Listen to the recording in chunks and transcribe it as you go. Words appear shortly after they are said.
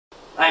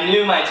I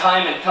knew my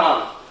time had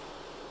come.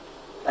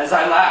 As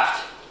I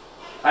laughed,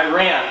 I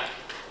ran.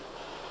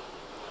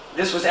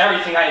 This was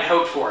everything I had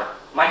hoped for,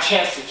 my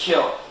chance to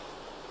kill.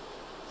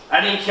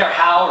 I didn't care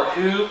how or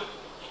who,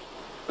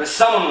 but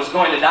someone was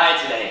going to die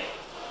today,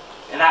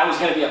 and I was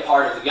going to be a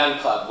part of the gun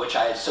club, which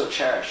I had so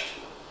cherished.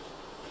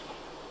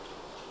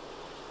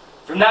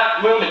 From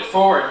that moment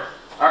forward,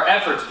 our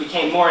efforts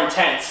became more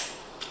intense.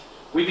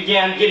 We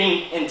began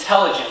getting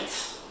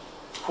intelligence,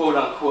 quote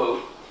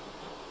unquote,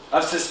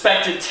 of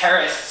suspected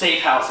terrorist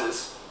safe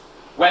houses,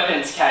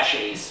 weapons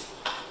caches.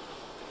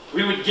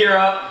 We would gear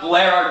up,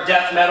 blare our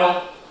death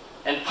metal,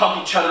 and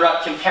pump each other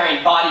up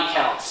comparing body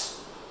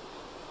counts,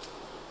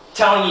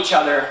 telling each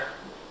other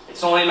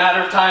it's only a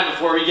matter of time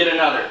before we get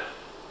another.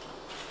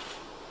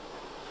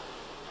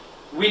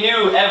 We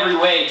knew every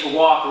way to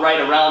walk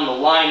right around the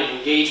line of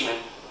engagement,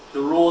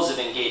 the rules of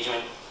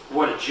engagement.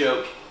 What a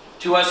joke.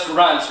 To us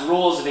grunts,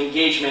 rules of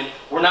engagement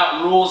were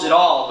not rules at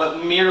all,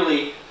 but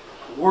merely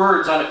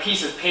words on a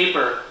piece of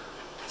paper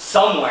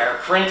somewhere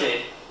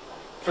printed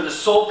for the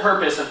sole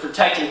purpose of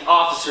protecting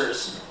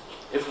officers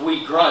if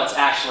we grunts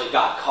actually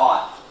got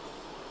caught.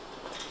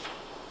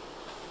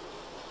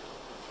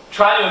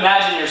 Try to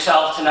imagine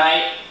yourself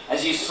tonight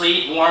as you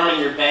sleep warm in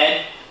your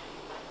bed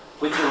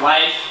with your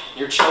wife,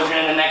 your children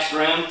in the next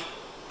room.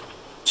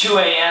 2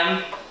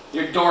 a.m.,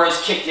 your door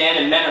is kicked in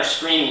and men are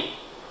screaming.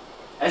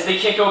 As they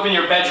kick open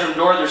your bedroom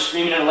door, they're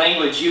screaming in a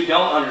language you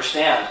don't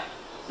understand.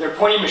 They're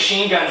pointing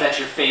machine guns at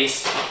your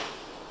face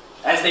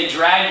as they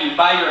drag you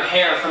by your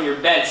hair from your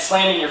bed,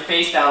 slamming your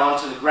face down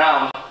onto the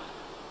ground,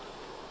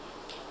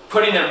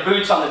 putting their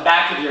boots on the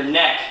back of your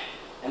neck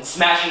and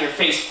smashing your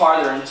face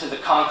farther into the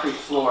concrete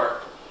floor.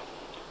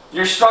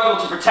 Your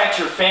struggle to protect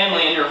your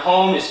family and your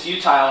home is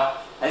futile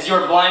as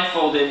you're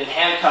blindfolded and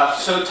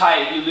handcuffed so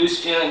tight you lose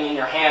feeling in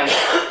your hands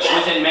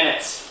within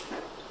minutes.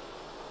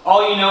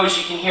 All you know is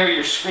you can hear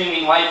your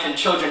screaming wife and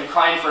children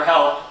crying for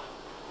help,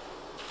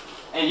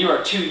 and you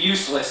are too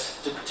useless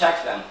to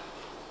protect them.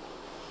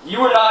 You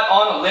are not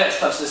on a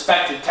list of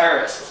suspected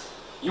terrorists.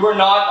 You are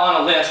not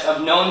on a list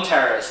of known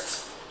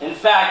terrorists. In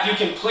fact, you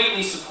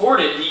completely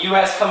supported the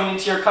U.S. coming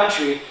into your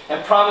country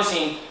and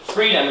promising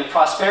freedom and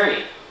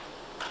prosperity.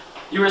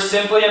 You were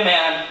simply a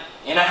man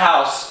in a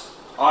house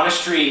on a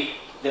street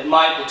that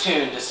my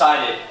platoon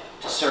decided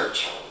to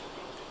search.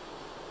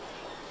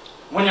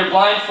 When your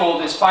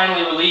blindfold is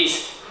finally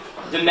released,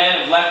 the men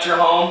have left your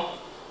home,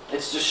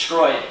 it's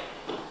destroyed.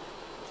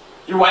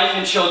 Your wife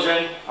and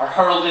children are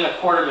hurled in a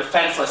corner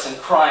defenseless and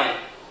crying.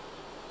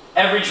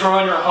 Every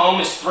drawer in your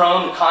home is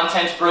thrown, the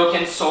contents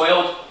broken,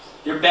 soiled.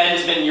 Your bed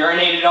has been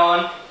urinated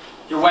on.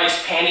 Your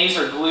wife's panties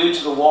are glued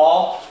to the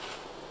wall.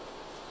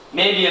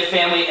 Maybe a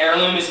family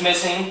heirloom is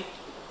missing,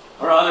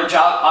 or other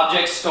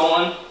objects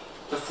stolen.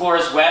 The floor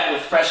is wet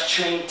with fresh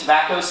chewing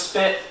tobacco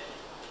spit,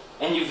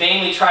 and you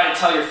vainly try to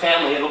tell your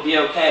family it'll be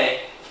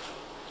okay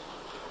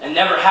and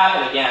never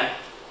happen again.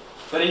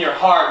 But in your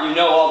heart, you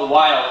know all the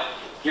while,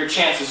 your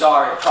chances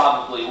are it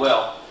probably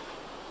will.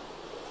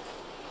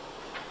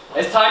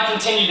 As time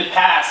continued to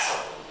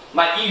pass,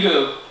 my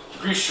ego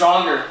grew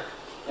stronger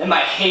and my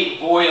hate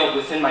boiled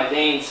within my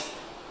veins.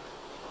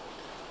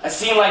 A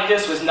scene like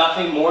this was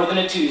nothing more than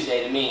a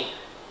Tuesday to me.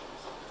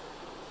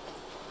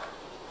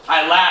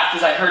 I laughed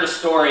as I heard a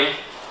story.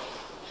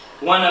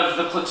 One of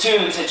the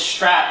platoons had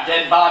strapped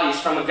dead bodies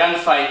from a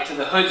gunfight to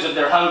the hoods of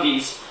their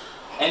Humvees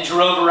and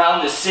drove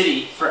around the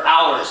city for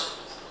hours,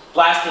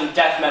 blasting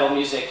death metal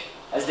music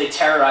as they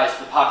terrorized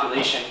the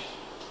population.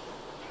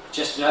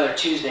 Just another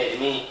Tuesday to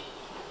me.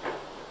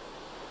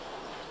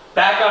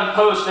 Back on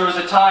post, there was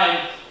a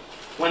time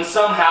when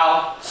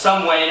somehow,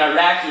 someway, an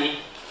Iraqi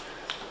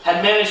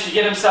had managed to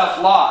get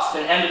himself lost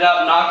and ended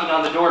up knocking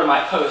on the door to my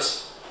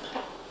post,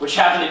 which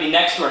happened to be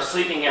next to our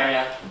sleeping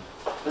area.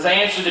 As I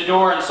answered the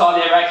door and saw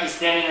the Iraqi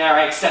standing there,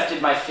 I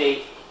accepted my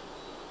fate,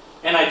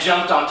 and I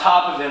jumped on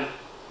top of him.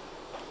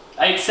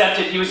 I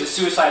accepted he was a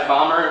suicide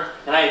bomber,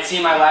 and I had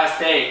seen my last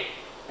day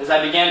as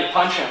I began to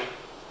punch him.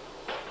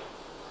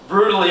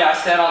 Brutally, I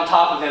sat on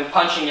top of him,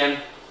 punching him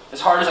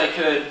as hard as I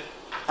could.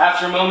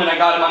 After a moment, I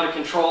got him under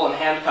control and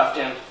handcuffed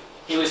him.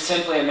 He was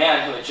simply a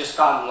man who had just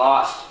gotten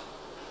lost.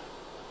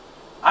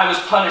 I was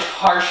punished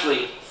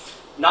harshly,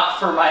 not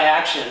for my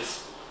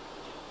actions,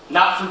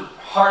 not for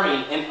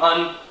harming an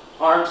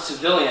unarmed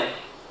civilian,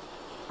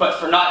 but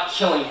for not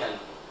killing him.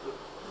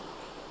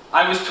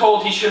 I was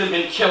told he should have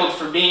been killed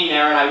for being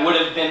there and I would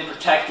have been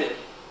protected.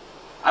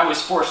 I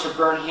was forced to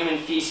burn human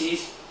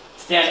feces,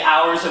 stand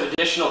hours of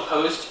additional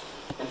post,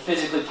 and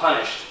physically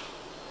punished.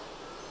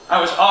 I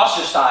was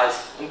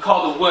ostracized and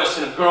called a wuss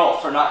and a girl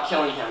for not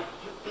killing him.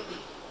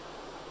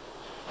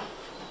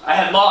 I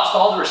had lost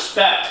all the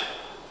respect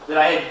that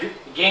I had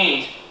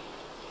gained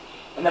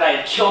and that I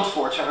had killed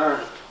for to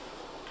earn.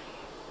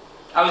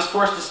 I was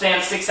forced to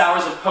stand 6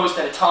 hours of post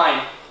at a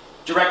time,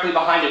 directly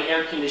behind an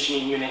air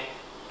conditioning unit,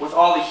 with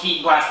all the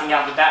heat blasting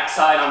out the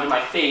backside onto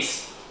my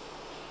face,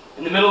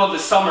 in the middle of the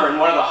summer in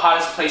one of the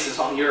hottest places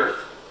on the earth.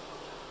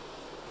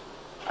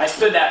 I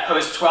stood that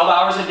post 12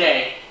 hours a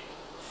day,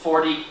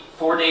 4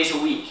 days a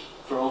week,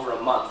 for over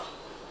a month.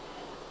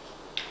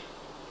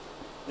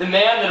 The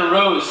man that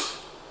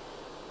arose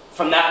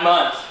from that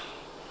month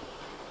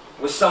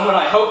was someone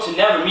I hope to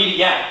never meet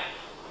again.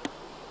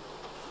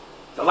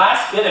 The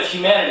last bit of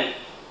humanity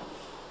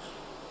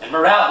and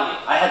morality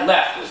I had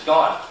left was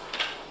gone.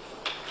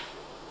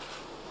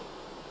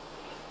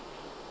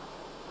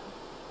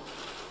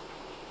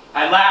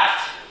 I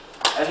laughed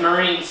as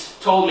Marines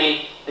told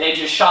me they had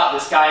just shot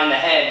this guy in the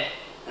head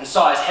and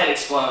saw his head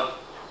explode.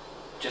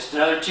 Just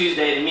another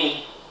Tuesday to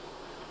me.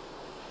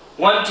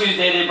 One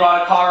Tuesday they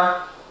brought a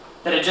car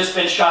that had just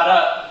been shot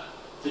up.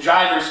 The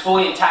driver's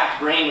fully intact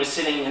brain was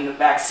sitting in the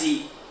back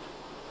seat.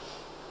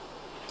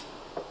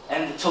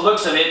 And to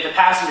looks of it, the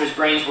passengers'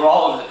 brains were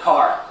all over the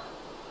car.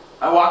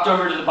 I walked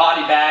over to the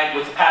body bag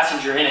with the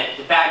passenger in it.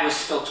 The bag was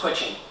still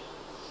twitching.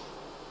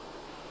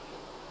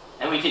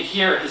 And we could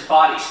hear his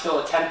body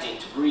still attempting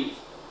to breathe,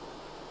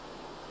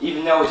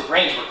 even though his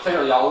brains were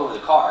clearly all over the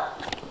car.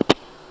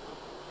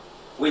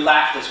 We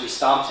laughed as we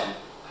stomped him.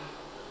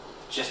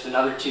 Just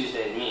another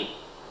Tuesday to me.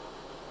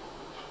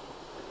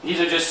 These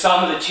are just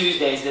some of the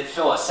Tuesdays that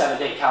fill a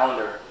 7-day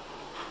calendar.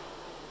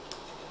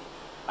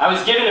 I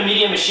was given a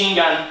medium machine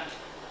gun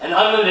and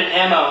unlimited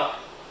ammo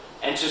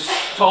and just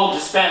told to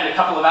spend a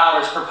couple of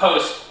hours per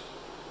post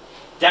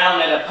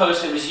down at a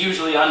post that was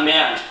usually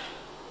unmanned.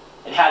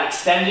 It had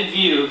extended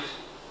view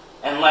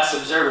and less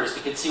observers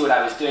that could see what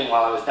I was doing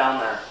while I was down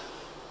there.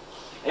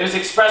 It was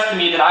expressed to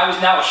me that I was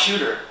now a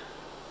shooter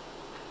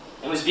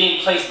and was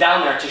being placed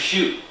down there to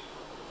shoot.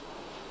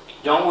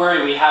 Don't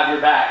worry, we have your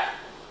back.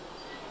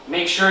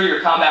 Make sure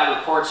your combat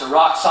reports are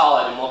rock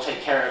solid and we'll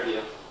take care of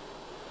you.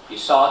 You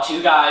saw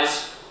 2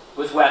 guys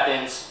with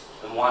weapons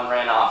and 1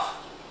 ran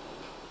off.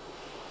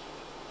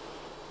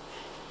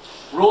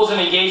 Rules of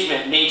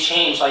engagement may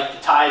change like the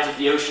tides of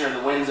the ocean or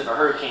the winds of a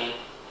hurricane,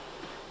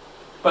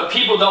 but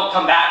people don't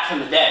come back from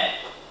the dead.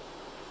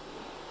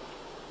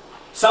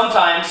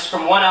 Sometimes,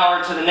 from 1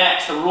 hour to the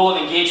next, the rule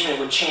of engagement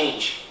would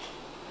change.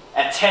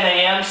 At 10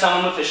 a.m.,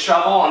 someone with a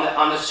shovel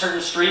on a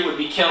certain street would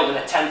be killed, and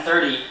at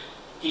 10:30,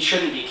 he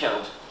shouldn't be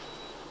killed.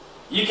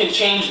 You can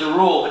change the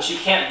rule, but you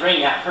can't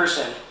bring that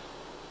person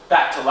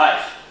back to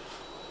life.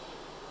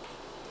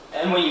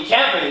 And when you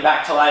can't bring him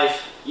back to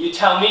life, you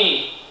tell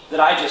me that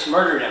I just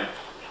murdered him.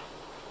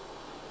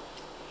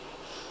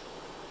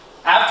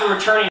 After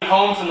returning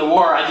home from the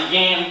war, I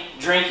began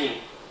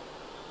drinking,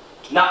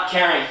 not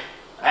caring.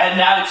 I had an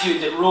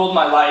attitude that ruled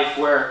my life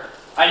where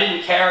I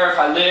didn't care if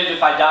I lived,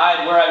 if I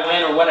died, where I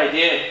went, or what I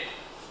did.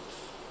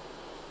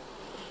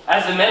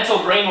 As the mental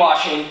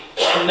brainwashing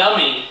and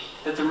numbing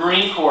that the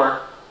Marine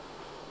Corps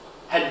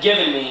had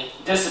given me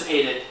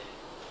dissipated,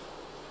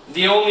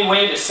 the only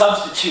way to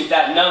substitute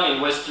that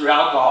numbing was through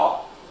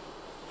alcohol.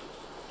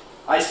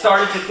 I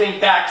started to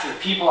think back to the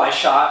people I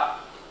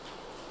shot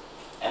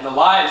and the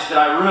lives that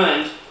I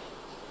ruined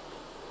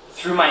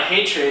through my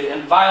hatred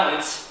and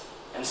violence,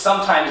 and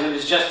sometimes it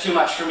was just too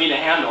much for me to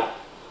handle.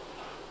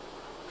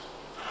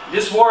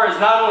 This war has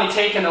not only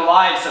taken the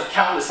lives of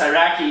countless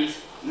Iraqis,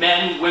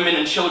 men, women,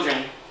 and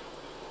children,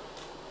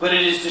 but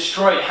it has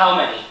destroyed how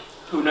many?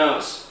 Who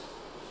knows?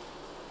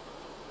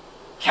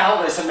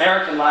 Countless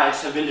American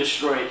lives have been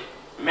destroyed.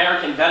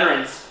 American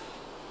veterans,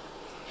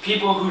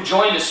 people who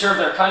joined to serve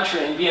their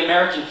country and be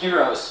American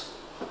heroes.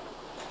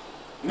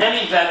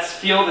 Many vets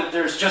feel that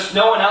there's just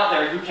no one out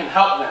there who can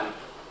help them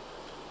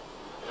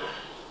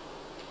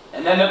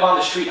and end up on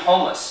the street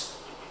homeless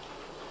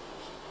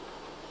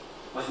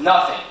with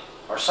nothing,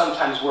 or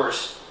sometimes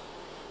worse.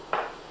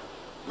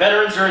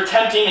 Veterans are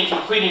attempting and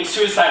completing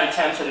suicide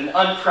attempts at an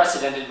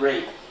unprecedented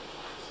rate.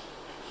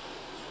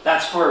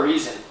 That's for a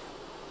reason.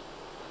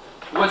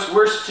 What's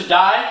worse, to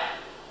die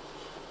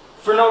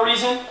for no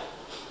reason,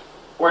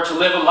 or to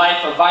live a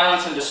life of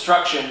violence and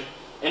destruction,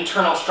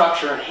 internal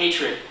structure and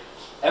hatred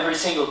every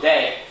single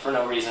day for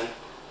no reason?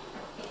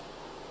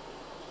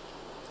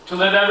 To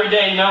live every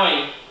day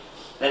knowing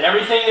that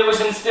everything that was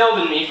instilled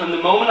in me from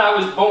the moment I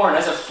was born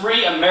as a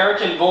free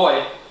American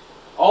boy,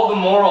 all the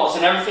morals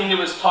and everything that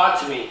was taught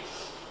to me,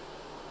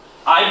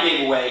 I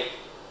gave away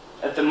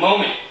at the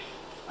moment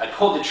I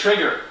pulled the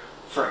trigger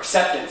for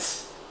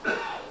acceptance.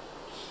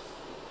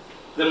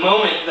 The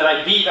moment that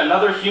I beat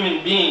another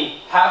human being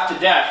half to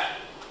death,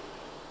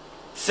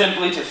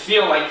 simply to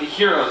feel like the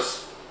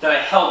heroes that I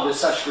held with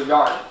such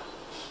regard.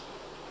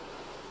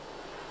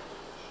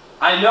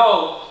 I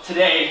know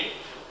today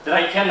that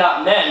I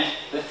cannot mend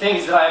the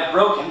things that I have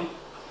broken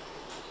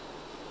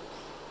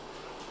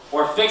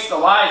or fix the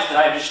lives that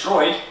I have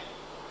destroyed,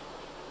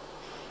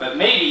 but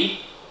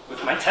maybe,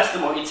 with my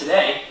testimony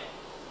today,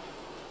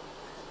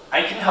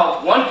 I can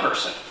help one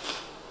person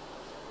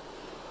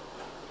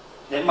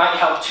that might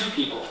help 2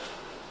 people,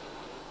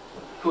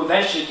 who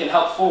eventually can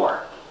help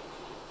 4.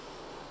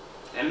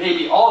 And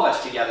maybe all of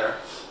us together,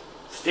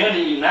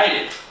 standing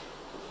united,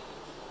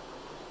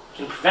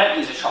 can prevent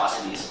these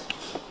atrocities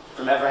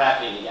from ever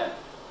happening again.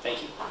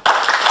 Thank you.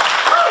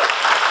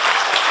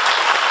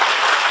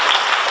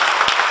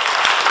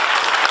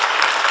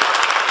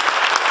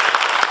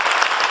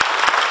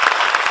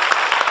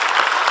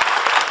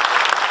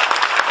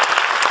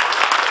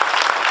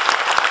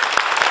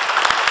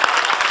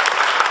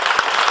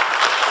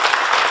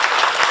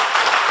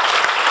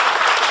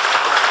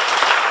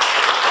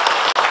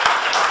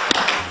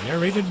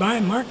 narrated by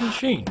Martin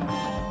Sheen.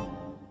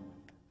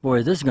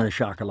 Boy, this is going to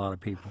shock a lot of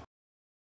people.